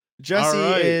Jesse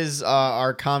right. is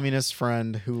our communist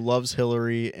friend who loves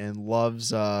Hillary and loves.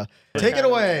 Take it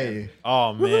away.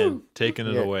 Oh man, taking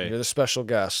it away. You're the special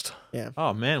guest. Yeah.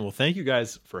 Oh man, well thank you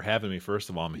guys for having me. First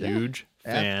of all, I'm a huge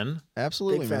fan.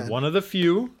 Absolutely, Big man. fan. One of the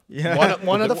few. Yeah.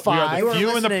 One of the We are five. the few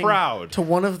and the listening proud. To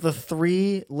one of the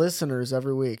 3 listeners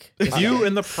every week. Few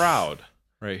and the proud,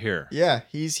 right here. Yeah,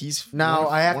 he's Now,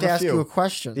 I have one to of ask few. you a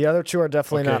question. The other 2 are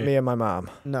definitely not Okay. me and my mom.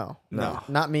 No. No.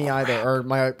 Not me either, or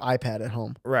my iPad at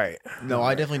home. Right. No,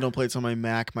 I definitely don't play it on my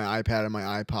Mac, my iPad, and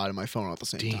my iPod and my phone all at the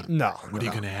same Dean. time. No. What are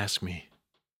you gonna ask me?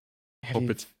 Hope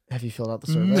it's Have you filled out the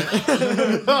survey?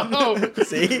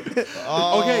 See?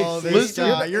 Okay, this listen.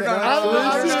 guy, you're gonna.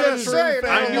 I'm just gonna say it.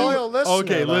 I I'm a knew- loyal listener.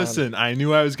 Okay, listen. I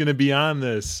knew I was going to be on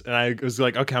this, and I was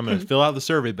like, okay, I'm going to fill out the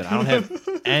survey, but I don't have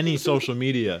any social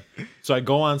media. So I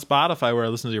go on Spotify where I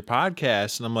listen to your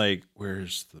podcast, and I'm like,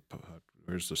 where's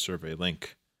the survey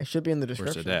link? It should be in the Where's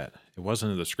description. it at? It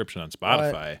wasn't in the description on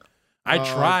Spotify. I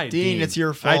tried, Dean, it's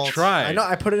your fault. I tried. I know.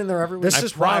 I put it in there every week. This I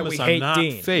is why promise we I'm hate not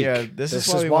Dean. fake. Yeah, this This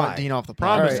is why is we why. want Dean off the podcast.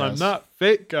 Promise All right. I'm not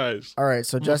fake, guys. All right,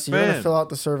 so I'm a Jesse, you're going to fan. fill out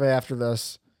the survey after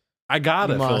this. I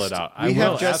gotta You fill must. it out. I We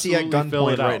will have Jesse at absolutely fill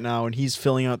it gunpoint right out. now, and he's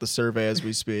filling out the survey as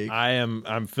we speak.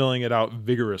 I'm filling it out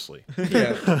vigorously.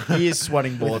 Yeah, he is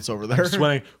sweating bullets over there. I'm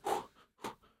sweating.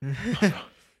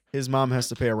 His mom has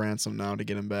to pay a ransom now to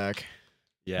get him back.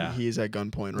 Yeah. He is at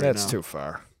gunpoint right That's now. too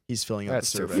far. He's filling out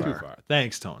That's the too survey. Too far.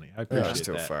 Thanks, Tony. I appreciate That's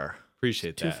too that. far.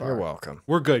 Appreciate that. far. You're welcome.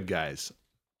 We're good guys.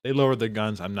 They lowered the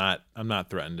guns. I'm not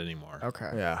threatened anymore.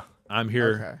 Okay. Yeah. I'm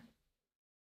here. Okay.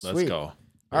 Let's Sweet. go.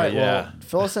 All right. Yeah. Well,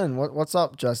 fill us in. What's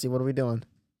up, Jesse? What are we doing?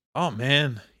 Oh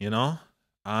man,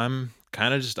 I'm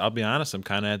kind of I'll be honest, I'm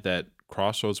kind of at that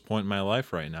crossroads point in my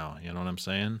life right now. You know what I'm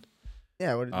saying?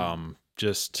 Yeah. What?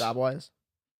 Just Job wise.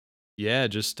 yeah,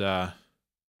 just trying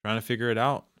to figure it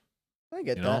out. I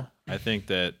get You that. know, I think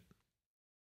that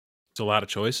it's a lot of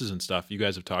choices and stuff you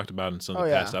guys have talked about in some of Oh,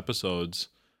 the yeah. past episodes,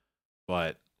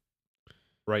 but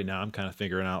right now I'm kind of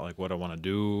figuring out like what I want to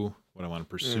do, what I want to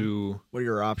pursue. What are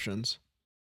your options?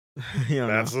 You don't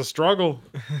That's know. the struggle.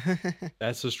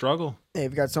 That's the struggle. Hey,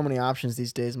 you've got so many options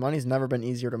these days. Money's never been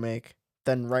easier to make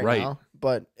than right Right. now,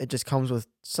 but it just comes with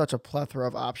such a plethora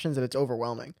of options that it's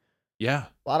overwhelming. Yeah,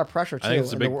 A lot of pressure too. I think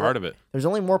it's a big part of it. There's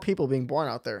only more people being born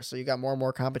out there, so you got more and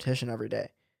more competition every day.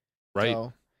 Right.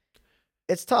 So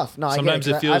it's tough. No, Sometimes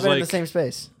I get it it. feels I've been in the like- same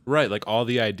space. Right. Like all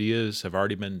the ideas have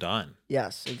already been done.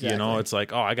 Yes, exactly. You know, it's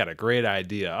like, oh, I got a great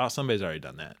idea. Oh, somebody's already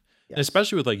done that. Yes. And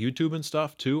especially with like YouTube and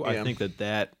stuff too. Yeah. I think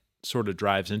that sort of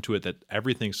drives into it that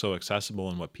everything's so accessible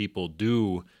and what people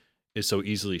do is so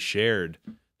easily shared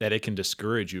that it can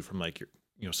discourage you from like your,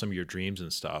 some of your dreams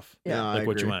and stuff. Yeah, I like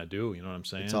what you agree. want to do. You know what I'm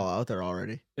saying? It's all out there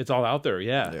already. It's all out there.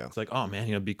 Yeah. Yeah. It's like, oh man,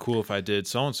 it'd be cool if I did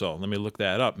so and so. Let me look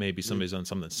that up. Maybe somebody's done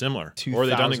something similar, or 2,000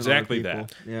 they've done other exactly people.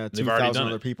 that. Yeah, They've already 2,000 done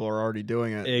other it. people are already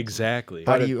doing it. Exactly.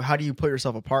 How do you put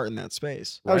yourself apart in that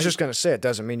space? I was right? just gonna say it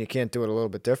doesn't mean you can't do it a little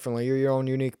bit differently. You're your own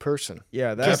unique person.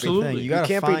 Yeah, that's the Absolutely. thing. You You gotta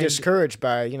can't find, be discouraged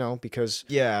by because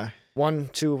Yeah,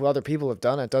 1-2 other people have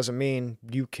done it doesn't mean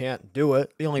you can't do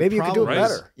it. the only Maybe you can do it problem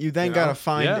is better. You then you know? gotta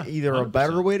find Yeah, either a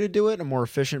better 100%. way to do it, a more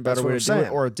efficient, better That's way what to I'm do it,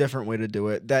 saying. or a different way to do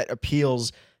it that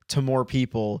appeals to more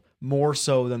people more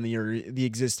so than the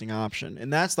existing option.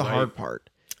 And that's the Right. hard part.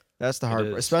 That's the hard is.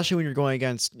 part, especially when you're going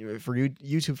against for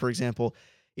YouTube, for example.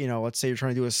 Let's say you're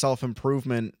trying to do a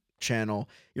self-improvement channel.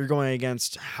 You're going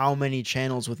against how many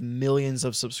channels with millions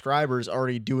of subscribers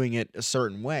already doing it a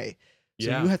certain way. So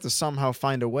Yeah. you have to somehow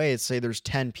find a way. Say there's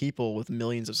 10 people with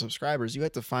millions of subscribers. You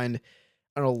have to find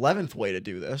an 11th way to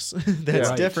do this that's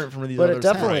Right. different from these But other it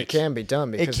definitely 10. can be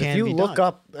done because can if you be look done.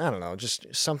 up, I don't know, just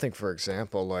something for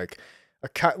example, like a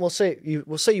car. We'll say you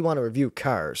want to review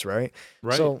cars, right?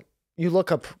 Right. So you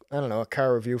look up, I don't know, a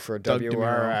car review for a Doug DeMuro.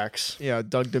 WRX. Yeah,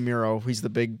 Doug DeMuro. He's the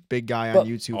big guy But- on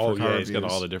YouTube Oh for car yeah, he's got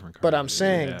reviews. all the different cars. But I'm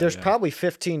saying Yeah, there's yeah. probably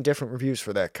 15 different reviews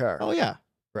for that car, Oh yeah,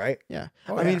 right? yeah.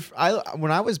 Oh, I yeah. mean,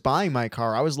 when I was buying my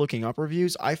car, I was looking up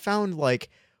reviews. I found like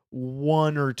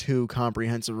 1 or 2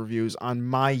 comprehensive reviews on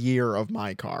my year of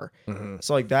my car. Mhm.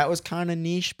 So like that was kind of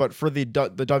niche. But for the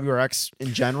WRX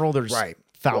in general, there's Right.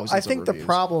 thousands. I think of the reviews.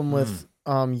 problem with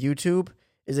YouTube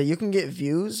is that you can get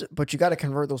views, but you got to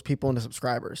convert those people into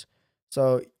subscribers.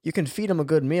 So you can feed them a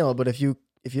good meal, but if you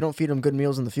don't feed them good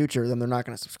meals in the future, then they're not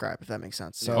going to subscribe. If that makes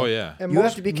sense. So Oh yeah. And You most,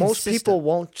 have to be most consistent. people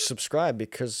won't subscribe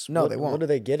because No, what, they won't. What do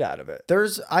they get out of it?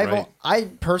 Right. I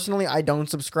personally don't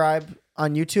subscribe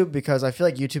on YouTube because I feel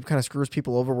like YouTube kind of screws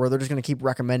people over where they're just going to keep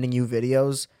recommending you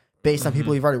videos based on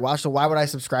people you've already watched. So why would I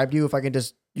subscribe to you if I can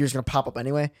you're just going to pop up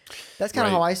anyway? That's kind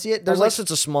of Right. how I see it. There's Unless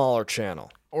it's a smaller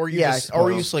channel. Or you Yeah, I just, or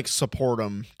you suppose. just like support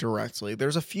them directly.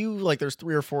 There's a few, like there's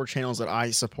 3 or 4 channels that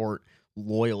I support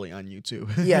loyally on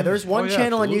YouTube. Yeah, there's one yeah,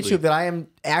 channel absolutely. on YouTube that I am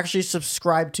actually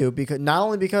subscribed to because not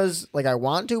only because like I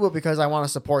want to, but because I want to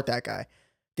support that guy.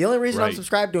 The only reason I'm Right.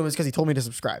 subscribed to him is because he told me to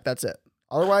subscribe. That's it.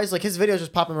 Otherwise, like his videos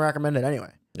just pop him recommended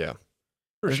anyway. Yeah.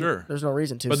 For sure. There's no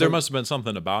reason to. But So- there must have been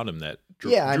something about him that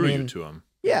drew, Yeah, I drew you mean- to him.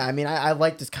 Yeah, I mean, I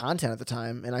liked his content at the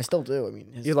time, and I still do. I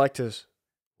mean, his You liked his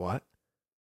what?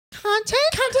 content.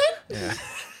 Yeah.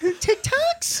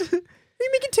 TikToks. Are you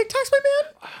making TikToks, my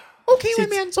man? Okay, my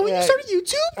man. So when you yeah, started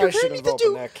YouTube, I you're should going have to do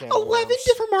opened that can of 11 worms.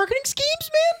 different marketing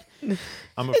schemes, man.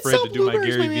 I'm It's afraid so to do my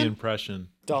blueberries, Gary my V man. impression.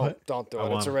 Don't do I it. It's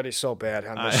wanna- already so bad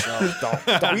on this I-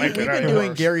 show. Don't We've make it been any doing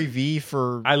worse. Gary V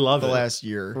for I love the it. last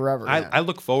year. Forever. I, yeah. I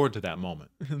look forward to that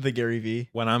moment. The Gary V.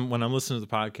 When I'm listening to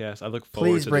the podcast, I look forward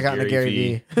Please to break the out into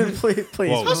Gary Gary V. please.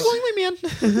 Whoa. How's it going,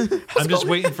 my man? I'm just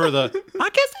waiting for the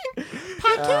podcasting.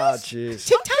 Oh, jeez.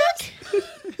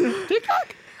 TikTok.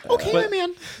 TikTok. Okay, But- my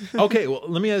man. Okay, well,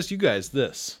 let me ask you guys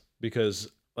this because,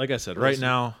 like I said, right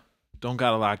now, don't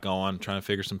got a lot going. Trying to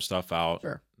figure some stuff out.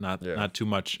 Sure. Not too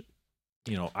much,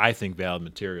 I think valid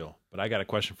material. But I got a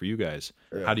question for you guys.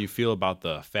 Yeah. How do you feel about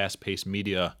the fast-paced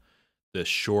media, the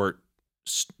short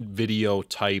video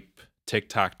type,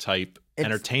 TikTok type It's-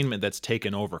 entertainment that's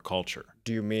taken over culture?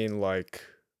 Do you mean like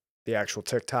the actual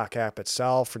TikTok app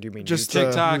itself, or do you mean Just YouTube?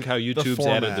 TikTok, how YouTube's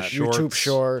added the format. shorts, YouTube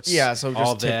Shorts? Yeah, so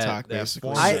all just TikTok, that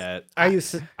basically. format. I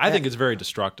used to. I think it's very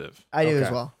destructive. I do as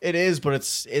Okay. well. It is, but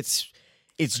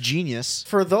it's genius.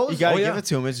 For those, You gotta Oh, yeah. give it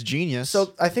to him. It's genius.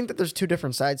 so I think that there's two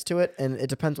different sides to it, and it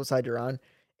depends what side you're on.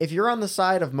 If you're on the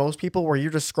side of most people where you're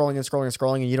just scrolling and scrolling and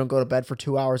scrolling and you don't go to bed for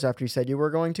 2 hours after you said you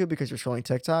were going to because you're scrolling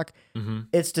TikTok, Mm-hmm.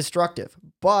 it's destructive.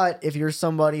 But if you're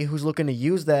somebody who's looking to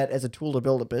use that as a tool to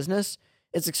build a business,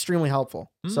 it's extremely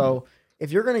helpful. So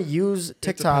if you're going to use it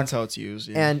TikTok depends how it's used.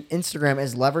 Yeah. and Instagram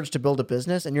as leverage to build a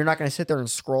business and you're not going to sit there and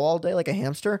scroll all day like a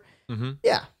hamster, Mm-hmm.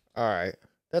 yeah, All right,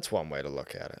 that's one way to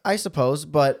look at it. I suppose.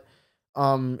 But if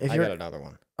I you're got another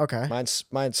one. okay,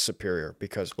 Mine's superior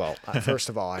because, well, first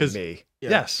of all, I'm 'Cause- me, Yeah.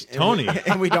 Yes, And Tony.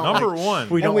 and we don't Number like, one.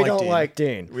 We and don't we like don't Dean. like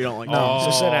Dean. We don't like Oh.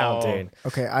 Dean. So sit down, Dean.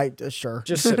 okay, I sure.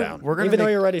 Just sit down. We're gonna Even though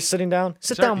make- you're already sitting down,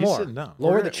 sit Sorry, down he's more. sitting down.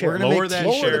 Lower We're the gonna- chair. we're gonna Lower make that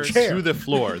Lower chair the chair. to the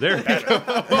floor. There you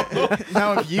go.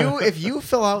 Now, if you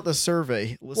fill out the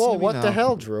survey, listen Whoa, to me what now. the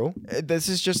hell, Drew? This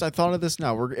is just I thought of this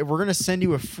now. We're gonna send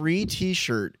you a free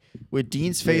T-shirt with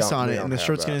Dean's We face don't- on we it, don't and the have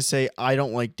shirt's that. gonna say "I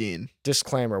don't like Dean."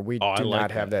 Disclaimer: We Oh, I do like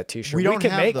not have that T-shirt. We don't can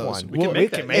have make those. one. We can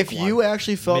make that. If you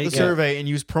actually fill out the Make it. survey and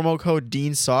use promo code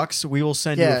Dean Sucks, we will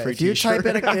send you Yeah, a free if you T-shirt.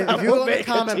 type in, if you We'll go in the make a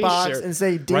comment box t-shirt and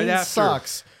say Dean after.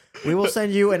 sucks, we will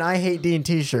send you an I hate Dean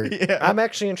T-shirt. I'm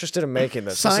actually interested in making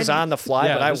this. This is Signed- on the fly,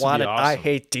 Yeah, but I this would want be an I awesome.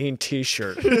 hate Dean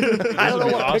T-shirt. I don't know would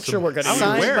be what picture awesome. we're gonna I would use.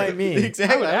 Signed wear by it. me.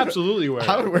 Exactly. I would absolutely wear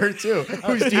I it. would wear it too.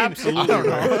 Who's Dean? Absolutely I don't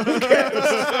know.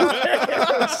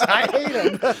 I hate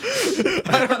him.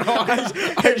 I don't know.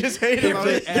 I just hate him. If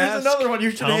they Here's ask, another one. You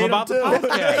should Tell them hate about the him too.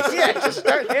 podcast. Yeah, just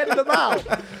start handing them out.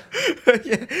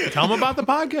 Tell them about the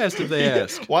podcast if they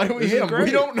ask. Why do we This hate is him? great.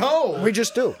 We don't know. We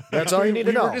just do. That's all you need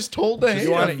to We know. were just told to hate You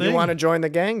him. want thing. to join the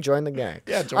gang? Join the gang.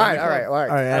 Yeah, join All right, the all right, club. all right.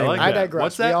 All right, I like I that. digress.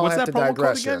 What's We that? all What's have that to promo code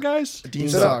digress again, here. guys? Dean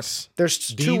So- sucks. There's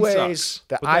Dean two sucks. ways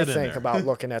that Put I that in think there. about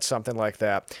looking at something like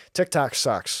that. TikTok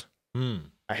sucks.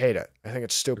 I hate it. I think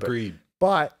it's stupid. Agreed.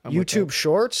 But I'm with YouTube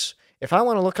Shorts, if I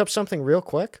want to look up something real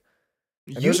quick,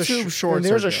 and there's a YouTube sh- shorts. and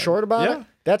there's are a good. short about Yeah. it,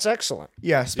 that's excellent.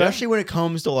 Yeah, especially when it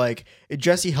comes to like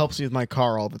Jesse helps me with my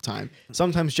car all the time.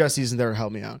 Sometimes Jesse isn't there to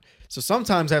help me out. So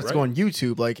sometimes I have to go Right. on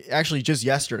YouTube. Like actually just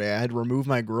yesterday I had to remove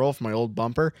my grill from my old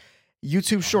bumper.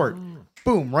 YouTube short.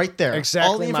 Boom, right there.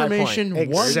 Exactly All the my point. information,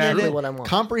 Exactly 1 what I minute, want.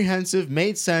 comprehensive,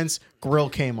 made sense, grill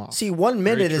came off. See, 1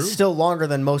 minute true. is still longer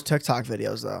than most TikTok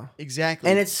videos, though. Exactly.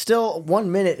 And it's still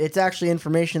 1 minute. It's actually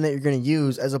information that you're going to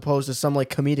use as opposed to some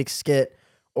like comedic skit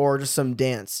or just some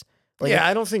dance. Like, Yeah,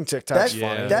 I don't think TikTok's that's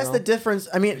funny. that's you the know? difference.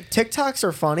 I mean, TikToks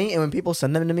are funny, and when people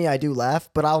send them to me, I do laugh,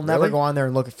 but I'll never Really? go on there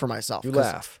and look for myself. You 'cause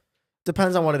laugh.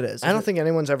 Depends on what it is. I don't think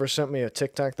anyone's ever sent me a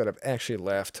TikTok that I've actually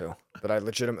laughed to, that I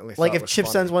legitimately like thought if was Chip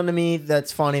funny. sends one to me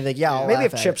that's funny, like I'll Maybe laugh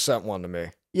if at Chip it. sent one to me.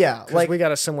 Yeah, Like like we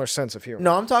got a similar sense of humor.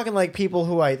 no, I'm talking like people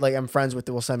who I'm friends with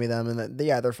that will send me them, and that,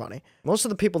 yeah, they're funny. Most of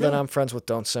the people that I'm friends with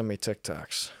don't send me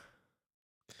TikToks.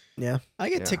 Yeah, I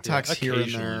get Yeah. TikToks Yeah, here and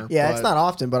occasionally. there. yeah, but- it's not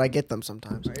often, but I get them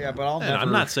sometimes. Yeah, but I'll And never.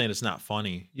 I'm not saying it's not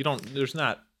funny. You don't. There's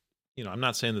not. I'm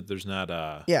not saying that there's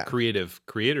not Yeah. creative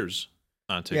creators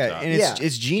on Yeah, TikTok. and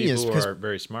it's genius People who because are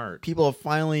very smart. people have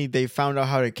finally they found out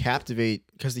how to captivate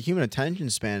because the human attention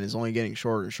span is only getting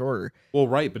shorter and shorter. Well,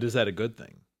 right, but is that a good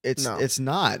thing? No. It's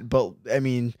not, but I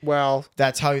mean Well,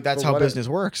 that's how But what business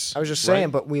works. I was just saying,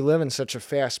 Right. but we live in such a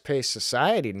fast-paced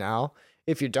society now.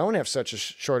 If you don't have such a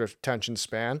short attention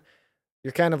span,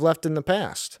 you're kind of left in the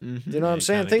past. Mhm. You know what I'm you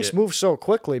saying? kinda Things get- move so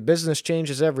quickly. Business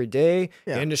changes every day.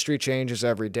 Yeah. Industry changes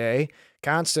every day.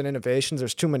 Constant innovations.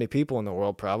 There's too many people in the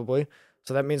world, probably.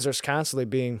 So that means there's constantly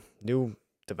being new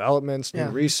developments, new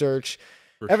Yeah. research.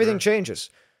 For Everything sure. changes.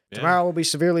 Yeah. Tomorrow will be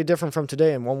severely different from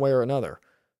today in one way or another.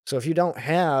 So if you don't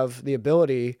have the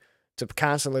ability to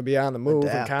constantly be on the move and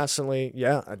Adapt. constantly,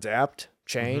 adapt,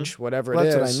 change, whatever Well,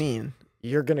 it that's is, what I mean.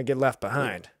 you're going to get left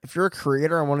behind. If you're a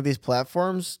creator on one of these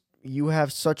platforms, you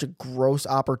have such a gross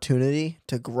opportunity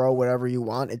to grow whatever you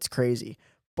want. It's crazy.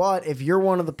 But if you're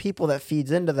one of the people that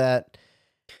feeds into that,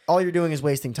 all you're doing is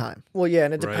wasting time. Well, yeah,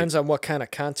 and it Right. depends on what kind of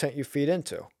content you feed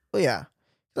into. Well, yeah.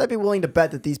 I'd be willing to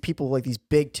bet that these people, like these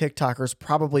big TikTokers,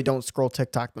 probably don't scroll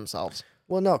TikTok themselves.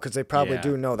 Well, no, because they probably Yeah.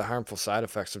 do know the harmful side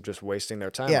effects of just wasting their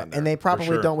time Yeah, on there. and they probably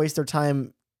sure. don't waste their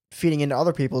time feeding into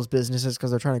other people's businesses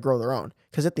because they're trying to grow their own.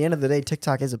 Because at the end of the day,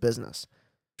 TikTok is a business.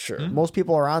 Sure. Hmm. Most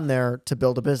people are on there to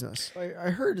build a business.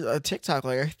 I heard TikTok,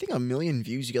 like I think 1 million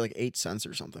views, you get like 8 cents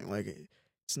or something. Like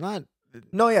it's not.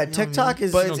 No, yeah, You know what I mean? TikTok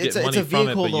is. but You don't it's get a money from it,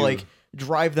 vehicle but to you- like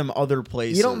drive them other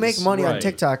places. You don't make money on Right.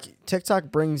 TikTok. TikTok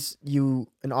brings you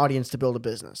an audience to build a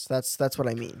business. That's what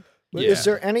I mean. But Yeah. Is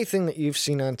there anything that you've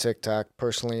seen on TikTok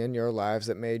personally in your lives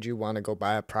that made you want to go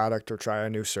buy a product or try a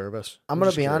new service? I'm gonna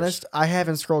just be curious. honest. I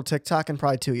haven't scrolled TikTok in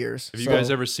probably 2 years. Have you So- guys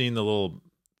ever seen the little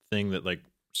thing that like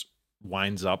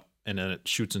winds up and then it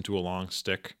shoots into a long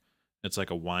stick? It's like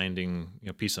a winding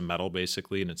piece of metal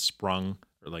basically, and it's sprung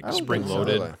or like I don't think spring so.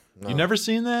 loaded. Really? No. You never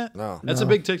seen that? No. That's a No.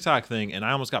 big TikTok thing, and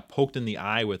I almost got poked in the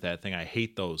eye with that thing. I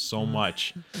hate those so Mm.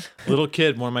 much. Little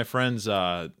kid, one of my friends'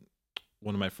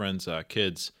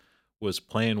 kids was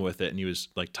playing with it, and he was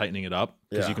like tightening it up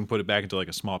because Yeah. you can put it back into like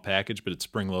a small package, but it's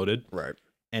spring loaded. Right.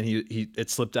 And it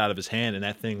slipped out of his hand, and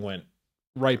that thing went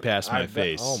right past my I bet-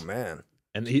 face. Oh, man.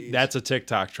 And Jeez. that's a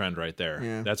TikTok trend right there.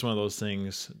 Yeah. That's one of those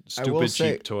things. I will Stupid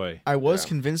say- cheap toy. I was Yeah.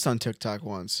 convinced on TikTok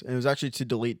once, and it was actually to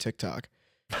delete TikTok.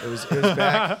 It was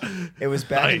back. It was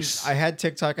back. Nice. I had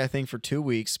TikTok, I think, for 2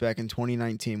 weeks back in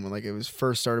 2019 when like it was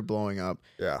first started blowing up.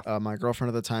 Yeah. My girlfriend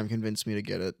at the time convinced me to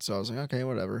get it, so I was like, okay,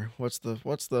 whatever. What's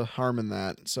the harm in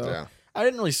that? So Yeah. I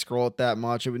didn't really scroll it that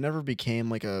much. It never became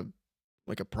like a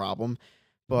problem.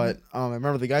 But I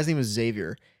remember the guy's name was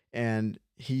Xavier, and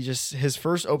his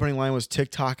first opening line was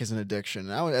TikTok is an addiction.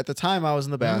 And at the time I was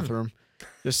in the bathroom,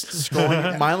 just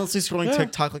scrolling, mindlessly scrolling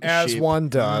TikTok like a As sheep. one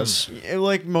does.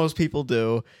 Like most people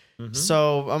do. Mhm.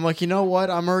 So I'm like, you know what?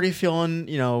 I'm already feeling,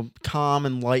 calm,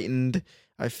 enlightened.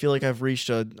 I feel like I've reached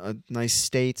a nice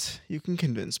state. You can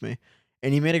convince me.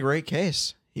 And he made a great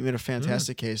case. He made a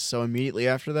fantastic case. So immediately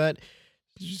after that,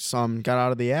 got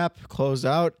out of the app, closed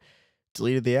out,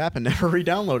 deleted the app, and never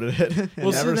re-downloaded it. And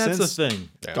Well, see, ever that's since, the thing.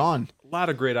 it's gone. A lot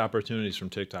of great opportunities from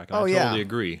TikTok. And Oh, I yeah. totally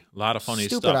agree. A lot of funny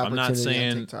Stupid stuff. I'm not opportunity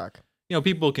on saying, TikTok.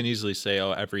 people can easily say,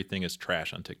 oh, everything is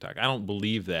trash on TikTok. I don't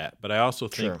believe that. But I also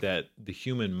think Sure. that the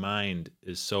human mind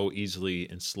is so easily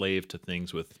enslaved to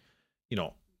things with,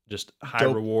 just high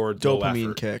reward, low Dopamine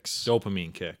effort. kicks.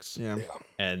 Dopamine kicks. Yeah.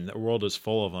 And the world is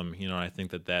full of them. I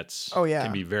think that's Oh, yeah.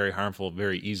 can be very harmful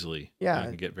very easily. Yeah. And it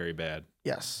can get very bad.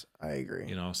 Yes, I agree.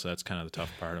 So that's kind of the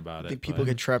tough part about I it. think people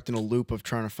but- get trapped in a loop of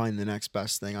trying to find the next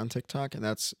best thing on TikTok, and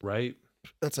that's right.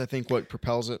 I think what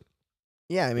propels it.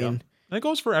 Yeah, I Yeah. mean, And it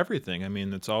goes for everything. I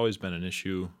mean, it's always been an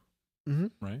issue,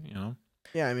 Mhm. right?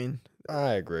 yeah, I mean,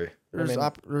 I agree.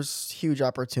 there's huge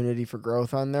opportunity for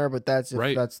growth on there, but that's if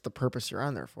Right. that's the purpose you're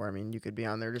on there for. I mean, you could be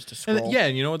on there just to scroll. And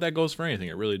and you know what? That goes for anything.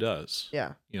 It really does.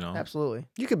 Yeah, You absolutely.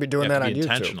 You could be doing have that to on be YouTube.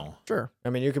 intentional. Sure. I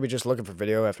mean, you could be just looking for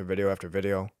video after video after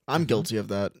video. I'm guilty of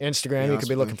that. Instagram, you honest could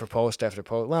be with looking you. for post after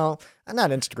post. Well,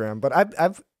 not Instagram, but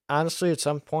I've honestly at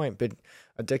some point been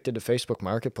addicted to Facebook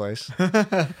Marketplace.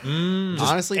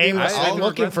 Honestly, dude, Aimlessly I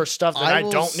looking regret for stuff that I I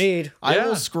will don't s- need. I Yeah.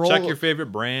 will scroll. Check your favorite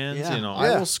brands. Yeah, I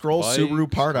I will scroll bikes, Subaru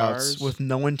part cars. outs with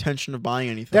no intention of buying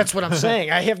anything. That's what I'm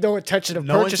saying. I have no intention of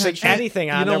No purchasing intention.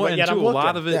 anything on You know there, what? but And yet too, I'm a looking.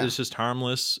 lot of it is Yeah. just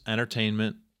harmless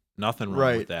entertainment. Nothing wrong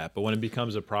Right. with that. But when it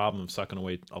becomes a problem of sucking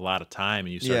away a lot of time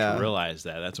and you start Yeah. to realize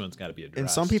that's when it's got to be addressed. And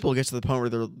some people get to the point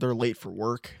where they're late for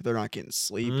work. They're not getting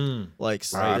sleep. Mm.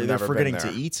 I've They're never forgetting been to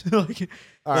there. eat. Like,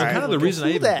 All Well, right. kind of the reason I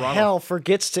Who even the brought hell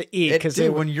forgets to eat? Because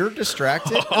dude, when you're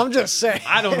distracted, I'm just saying.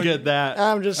 I don't get that.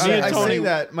 I'm just I, saying. I Tony, say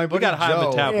that my we buddy got high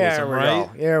Joe, metabolism, Yeah, we right?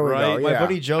 go. Here we go. Right? my Yeah.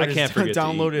 buddy Joe I just can't forget to eat.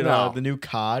 downloaded No. the new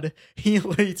COD. He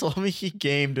told me he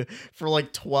gamed for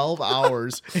like 12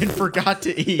 hours and forgot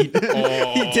to eat.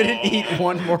 He didn't eat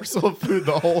one morsel of food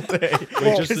the whole day.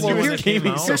 Well, just the Because new he one was that came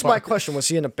gaming out? so Here's my hard. question: was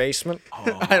he in a basement?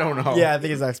 I don't know. Yeah, I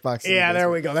think it's Xbox. Yeah,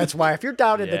 there we go. That's why if you're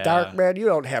down in the Yeah. dark, man, you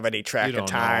don't have any track You of don't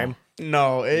time. know.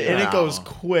 No, and it Yeah. goes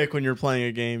quick when you're playing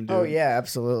a game, dude. Oh yeah,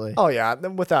 absolutely. Oh yeah,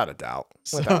 without a doubt.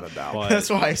 Without a doubt. Well, That's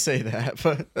why I say that,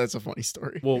 but that's a funny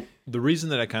story. Well, the reason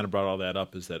that I kind of brought all that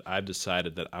up is that I've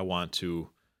decided that I want to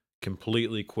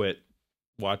completely quit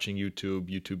watching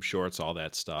YouTube Shorts, all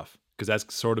that stuff, because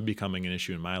that's sort of becoming an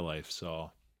issue in my life.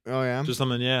 So Oh yeah. just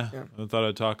something, Yeah. I thought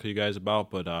I'd talk to you guys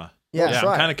about, but Yeah, I'm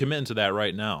try kind it. of committing to that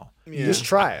right now. Yeah. Just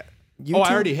try it. Oh,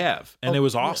 I already have, and Oh, it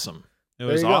was yeah. awesome. It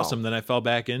There was you go. awesome. Then I fell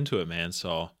back into it, man.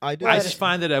 So I did. I just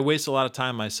find that I waste a lot of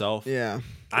time myself. Yeah.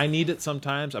 I need it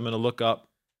sometimes. I'm going to look up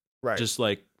Right. just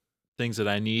like things that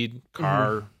I need,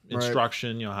 car Right.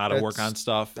 instruction, how to work That's- on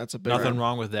stuff. That's a big Nothing one.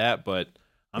 wrong with that, but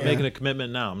I'm Yeah. making a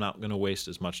commitment now. I'm not going to waste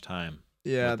as much time.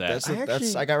 Yeah, with that.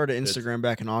 that's I got rid of Instagram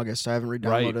back in August. I haven't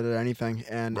re-downloaded Right. it or anything,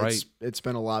 and Right. it's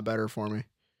been a lot better for me.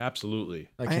 Absolutely.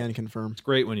 I can confirm It's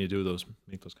great when you do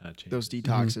make those kind of changes. those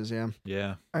detoxes. Yeah.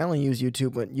 Yeah. I only use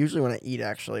YouTube, but usually when I eat,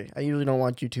 actually, I usually don't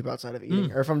watch YouTube outside of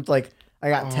eating. Or if I'm like, I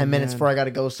got 10 minutes man. before I got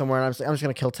to go somewhere, and I'm just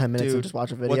gonna kill 10 minutes and Dude, just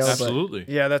watch a video. what's- But Absolutely.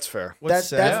 Yeah, that's fair.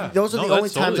 What's those are No, the only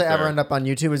that's times totally I ever fair. end up on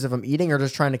YouTube is if I'm eating or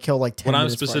just trying to kill like 10 What I'm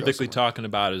minutes. before I go specifically somewhere. talking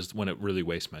about is when it really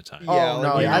wastes my time. Oh Yeah, no, like,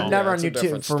 yeah, you I've know, never on that's a YouTube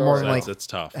different for story. more than like That's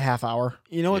tough. a half hour.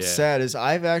 You know what's Yeah. sad is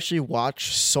I've actually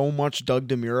watched so much Doug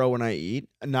DeMuro when I eat.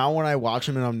 Now when I watch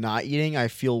him and I'm not eating, I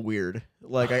feel weird.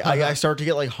 Like I start to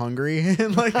get like hungry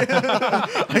and like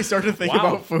I start to think Wow.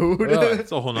 about food. Really?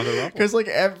 It's a whole nother level. Because like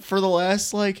for the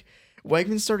last like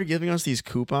Wegmans started giving us these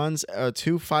coupons,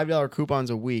 2 $5 coupons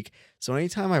a week. So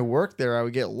anytime I worked there, I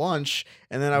would get lunch,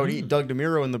 and then I would eat Doug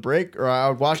DeMuro in the break, or I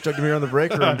would watch Doug DeMuro in the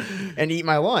break room and eat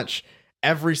my lunch.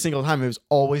 Every single time, it was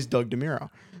always Doug DeMuro.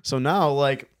 So now,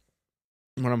 like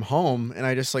when I'm home and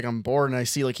I just like I'm bored and I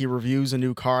see like he reviews a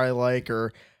new car I like,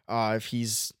 or if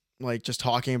he's like just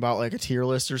talking about like a tier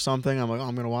list or something, I'm like, oh,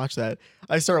 I'm gonna watch that.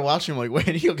 I started watching him like,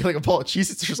 wait, he'll get like a bowl of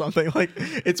Cheez-Its or something. Like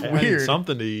it's I need weird.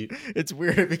 something to eat. It's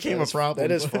weird. It became a problem.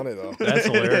 That is funny though. That's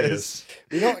It hilarious.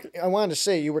 You know, I wanted to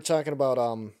say you were talking about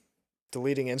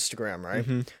deleting Instagram, right?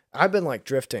 Mhm. I've been like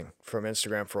drifting from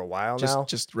Instagram for a while now,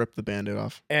 Just rip the Band-Aid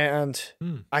off. and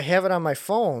Hmm. I have it on my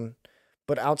phone,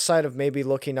 but outside of maybe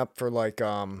looking up for like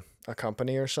a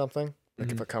company or something,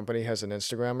 like if a company has an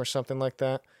Instagram or something like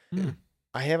that, Hmm.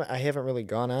 I haven't really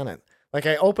gone on it. Like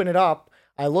I open it up,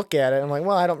 I look at it, and I'm like,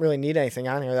 well, I don't really need anything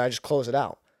on here. I just close it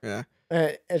out. Yeah.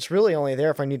 It's really only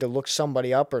there if I need to look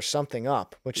somebody up or something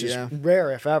up, which Yeah. is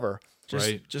rare if ever.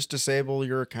 Just disable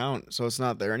your account so it's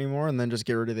not there anymore, and then just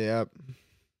get rid of the app.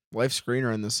 Life's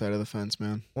greener on this side of the fence,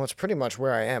 man. Well, it's pretty much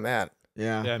where I am at.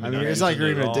 Yeah. Yeah, I I mean, mean, not it's not like using you're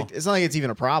it even at all. addicted. It's not like it's even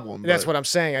a problem. That's but- what I'm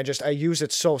saying. I use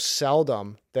it so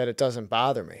seldom that it doesn't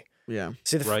bother me. Yeah.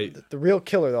 See, Right. the real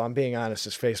killer, though, I'm being honest,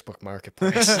 is Facebook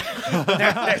Marketplace.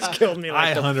 That's killed me.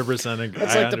 I Like 100% agree.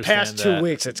 That's I like the past understand 2 that.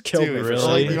 weeks. It's killed Dude, me. For really? some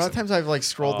like, the reason. amount of times I've like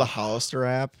scrolled Oh. the Hollister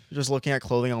app just looking at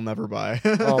clothing I'll never buy.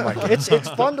 Oh my! It's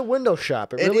fun to window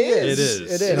shop. It It really is. is. It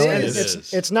It is. is. No, And it it's,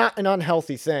 is. it's not an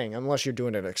unhealthy thing unless you're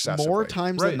doing it excessively. More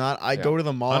times Right. than not, I Yeah. go to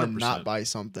the mall and not 100%. buy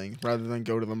something rather than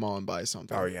go to the mall and buy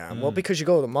something. Oh yeah. Well, because you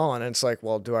go to the mall and it's like,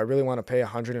 well, do I really want to pay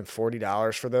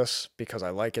 $140 for this because I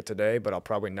like it today, but I'll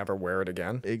probably never wear it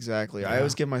again? Exactly. I Yeah.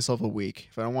 always give myself a week.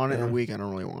 If I don't want it in a week, I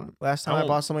don't really want it. Last time I Oh.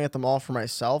 bought something at the mall for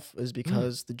myself is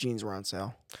because the jeans were on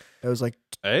sale. It was like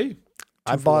Hey,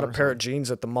 I for bought a one or pair of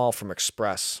jeans at the mall from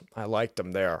Express. I liked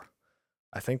them there.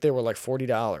 I think they were like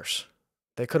 $40.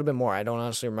 They could have been more. I don't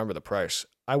honestly remember the price.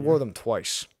 I wore them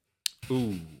twice.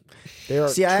 ooh, They are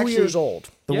See, I 2 actually- years old.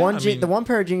 the Yeah, one I jean, mean- the one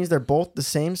pair of jeans. They're both the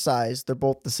same size. They're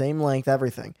both the same length.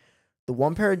 Everything. The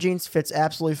one pair of jeans fits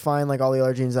absolutely fine, like all the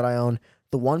other jeans that I own.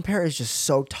 The one pair is just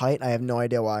so tight. I have no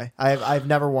idea why. I've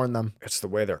never worn them. It's the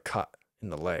way they're cut in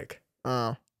the leg.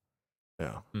 Oh,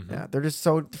 Yeah. Mhm. yeah. They're just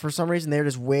so for some reason they're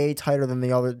just way tighter than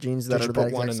the other jeans that Did you are that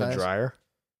put one in exact the size. dryer?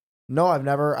 No, I've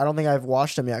never. I don't think I've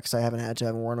washed them yet because I haven't had to. I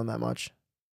haven't worn them that much.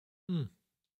 Hmm.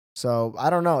 So I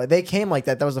don't know. They came like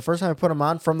that. That was the first time I put them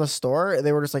on from the store.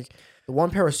 They were just like the one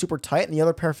pair was super tight and the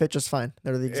other pair fit just fine.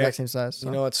 They're the exact same size. So.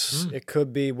 You know, it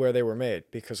could be where they were made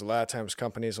because a lot of times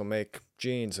companies will make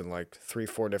jeans in like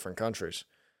 3-4 different countries.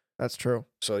 That's true.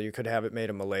 So you could have it made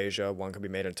in Malaysia, one could be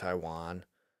made in Taiwan,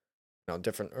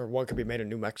 different, or one could be made in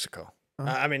New Mexico. Oh.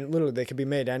 I mean, literally, they could be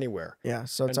made anywhere. Yeah.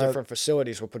 So And it's either, different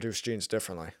facilities will produce jeans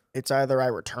differently. it's either I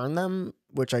return them,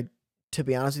 which I, to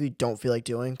be honest with you, don't feel like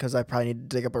doing because I probably need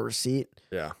to dig up a receipt,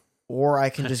 Yeah, or I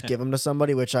can just give them to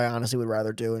somebody, which I honestly would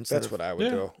rather do instead. that's of, what I would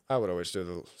Yeah. do. I would always do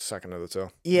the second of the two.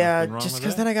 Yeah, Nothing wrong just with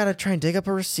because that. then I gotta try and dig up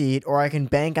a receipt, or I can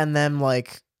bank on them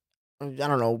like. I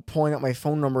don't know, pulling up my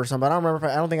phone number or something. I don't remember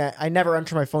if I don't think I never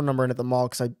enter my phone number in at the mall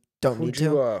because I don't need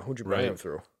to. Who'd you buy Right. them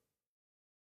through?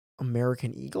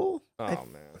 American Eagle? Oh I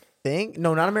man, think.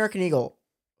 No, not American Eagle.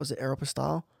 Was it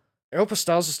Aeropostale?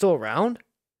 Aeropostale's is still around?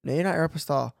 No, you're not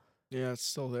Aeropostale. Yeah, it's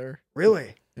still there.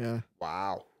 Really? Yeah,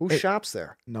 Wow. Who Hey. shops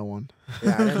there? no one.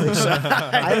 Yeah, I don't think so.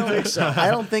 I don't think so.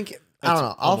 I don't think. I don't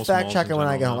know. I'll almost fact malls check in it when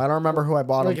I get general home. now. I don't remember who I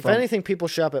bought Like, them if from. anything, people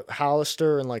shop at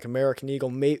Hollister and like American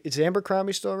Eagle. Is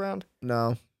Abercrombie still around?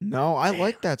 No. No, I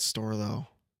like that store though.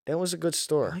 That was a good I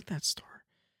store. like that store.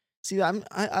 See,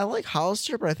 I like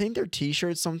Hollister, but I think their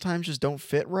T-shirts sometimes just don't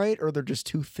fit right, or they're just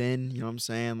too thin. You know what I'm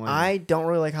saying? Like, I don't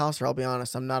really like Hollister. I'll be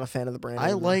honest. I'm not a fan of the brand. I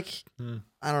anymore. like. Hmm.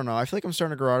 I don't know. I feel like I'm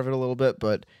starting to grow out of it a little bit,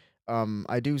 but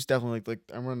I do definitely like.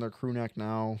 I'm wearing their crew neck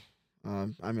now.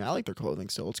 I mean, I like their clothing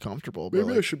still. It's comfortable, but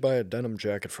Maybe I like, should buy a denim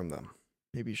jacket from them.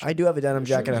 maybe you should. I do have a denim You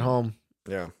should. jacket at home.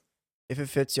 Yeah. If it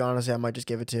fits you, honestly, I might just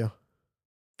give it to you.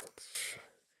 I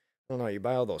don't know. You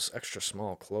buy all those extra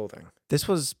small clothing. This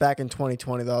was back in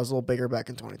 2020, though. I was a little bigger back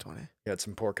in 2020. You had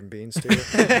some pork and beans too.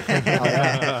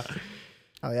 yeah.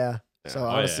 Oh, yeah. So, Yeah.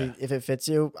 honestly, yeah. if it fits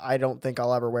you, I don't think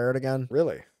I'll ever wear it again.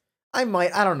 Really? I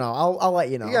might. I don't know. I'll let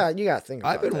you know. You got to think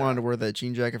about I've been that. wanting to wear that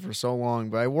jean jacket for so long,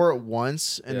 but I wore it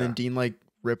once, and Yeah. then Dean like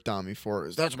ripped on me for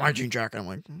it. That's my jean jacket. I'm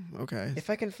like, okay. If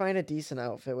I can find a decent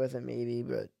outfit with it, maybe,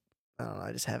 but I don't know.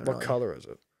 I just haven't. What really. color is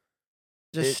it?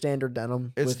 Just It- standard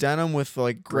denim. It's with denim with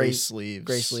like gray gray- sleeves.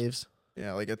 gray sleeves.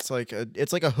 Yeah, like it's like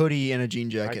a hoodie and a jean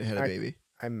jacket had a I- baby.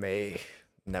 I may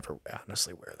never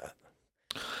honestly wear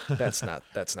that. That's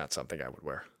not something I would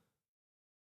wear.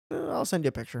 I'll send you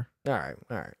a picture. All right.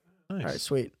 Nice. All right,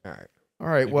 sweet. All right. All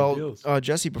right, Good well, deals.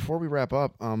 Jesse, before we wrap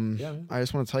up, Yeah, man. I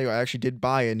just want to tell you I actually did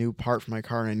buy a new part for my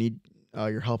car, and I need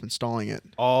your help installing it.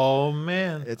 Oh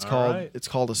man, It's All called right. it's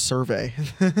called a survey.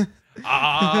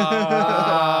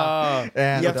 Ah.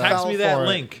 And You Text fell me that for it.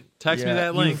 link. Text me Yeah.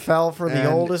 that You link. fell for the And-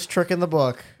 oldest trick in the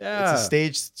book. Yeah. it's a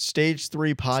stage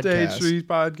 3 podcast. Stage 3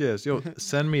 podcast. Yo,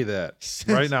 send me that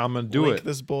right now. I'm gonna do Link it.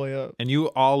 this boy up. And you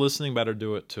all listening better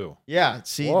do it too. Yeah,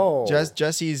 see, Whoa.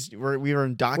 Jesse's we were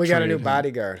indoctrinated. We got a new him.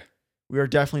 bodyguard. We are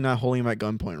definitely not holding him at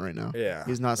gunpoint right now. Yeah.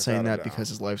 He's not without saying a that doubt. because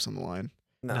his life's on the line.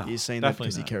 No. He's saying that definitely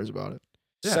because he not. cares about it.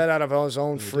 Yeah. Set out of his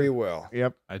own Really free do. will.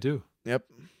 Yep. I do. Yep.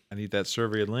 I need that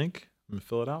survey link. I'm gonna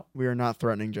fill it out. We are not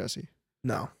threatening Jesse.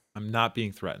 No. I'm not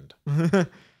being threatened.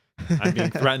 I'm being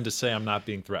threatened to say I'm not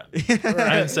being threatened.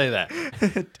 I didn't say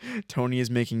that. Tony is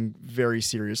making very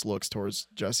serious looks towards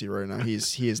Jesse right now. He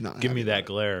is not. Give me happy that about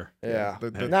glare. Yeah.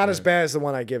 the- Not as bad as the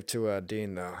one I give to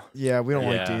Dean, though. it. Yeah, we don't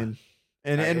like Yeah. Dean. I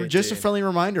And hate just a Dean. friendly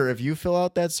reminder: if you fill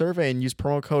out that survey and use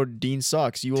promo code Dean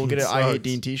Sucks, you will Dean get an I Hate Sucks.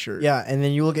 Dean T-shirt. Yeah, and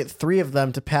then you will get 3 of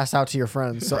them to pass out to your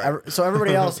friends. So so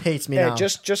everybody else hates me Hey, now.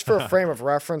 just for a frame of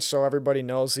reference, so everybody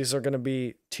knows, these are going to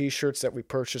be T-shirts that we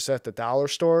purchase at the dollar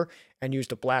store and use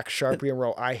the black Sharpie and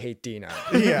wrote "I hate Dean" on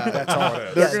it. Yeah. That's all it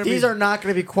is. They're yeah, gonna these be- are not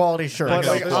going to be quality shirts. But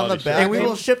like Quality on the shirt. back, and we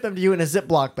will ship them to you in a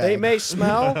Ziploc bag. They may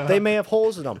smell, they may have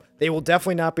holes in them. They will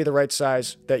definitely not be the right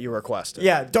size that you requested.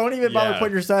 Yeah, don't even bother Yeah.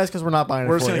 putting your size because we're not buying it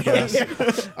We're for just you. gonna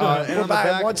guess. And We're on the buying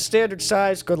back, one standard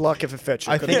size. Good luck if it fits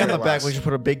you. I Couldn't think on care the back less. we should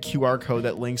put a big QR code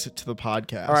that links it to the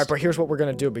podcast. All right, but here's what we're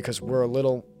gonna do because we're a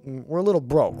little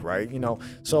broke, right? You know,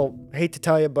 so I hate to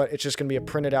tell you, but it's just gonna be a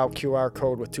printed out QR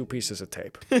code with 2 pieces of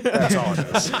tape. That's all it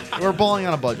is. we're balling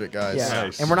on a budget, guys. Yeah,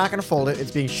 Nice. and we're not going to fold it.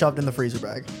 It's being shoved in the freezer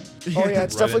bag. Oh yeah,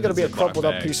 it's Right definitely in gonna the be a Ziploc crumpled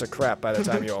up bag. piece of crap by the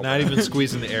time you open. Not even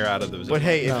squeezing the air out of the. But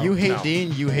hey, if No. you hate No.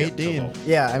 Dean, you hate Dean.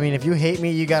 Yeah, I mean, if you hate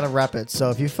me, you got to rep it. So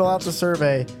if you fill out the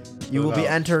survey, you Fill will it be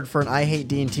out. entered for an I Hate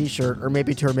Dean t-shirt, or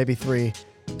maybe 2 or maybe 3,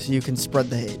 so you can spread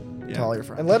the hate to Yeah. all your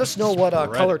friends. And let us know what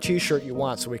Spread color it. T-shirt you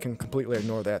want, so we can completely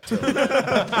ignore that too.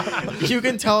 You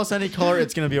can tell us any color.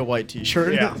 It's gonna be a white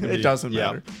T-shirt. Yeah. It doesn't Yeah.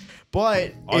 matter.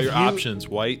 But all if your you- options: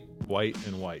 white,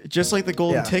 and white. just like the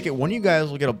golden Yeah. ticket, one of you guys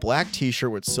will get a black T-shirt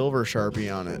with silver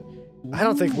Sharpie on it, I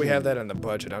don't think we have that in the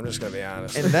budget. I'm just gonna be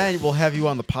honest. and then we'll have you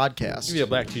on the podcast. Give me a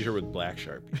black T-shirt with black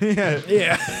Sharpie. yeah,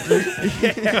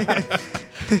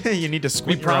 yeah, you need to We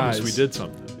squint your promised eyes. we did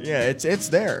something. Yeah, it's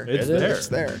there. It's It is. there.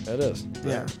 It's there. it is.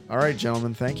 Yeah. All right,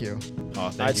 gentlemen. Thank you. Oh,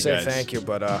 thank I'd you say guys. thank you,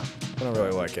 but I don't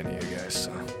really like any of you guys.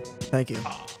 So. Thank you.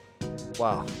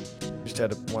 Wow, you just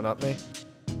had to one up me.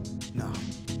 No.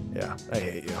 Yeah, I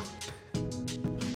hate you.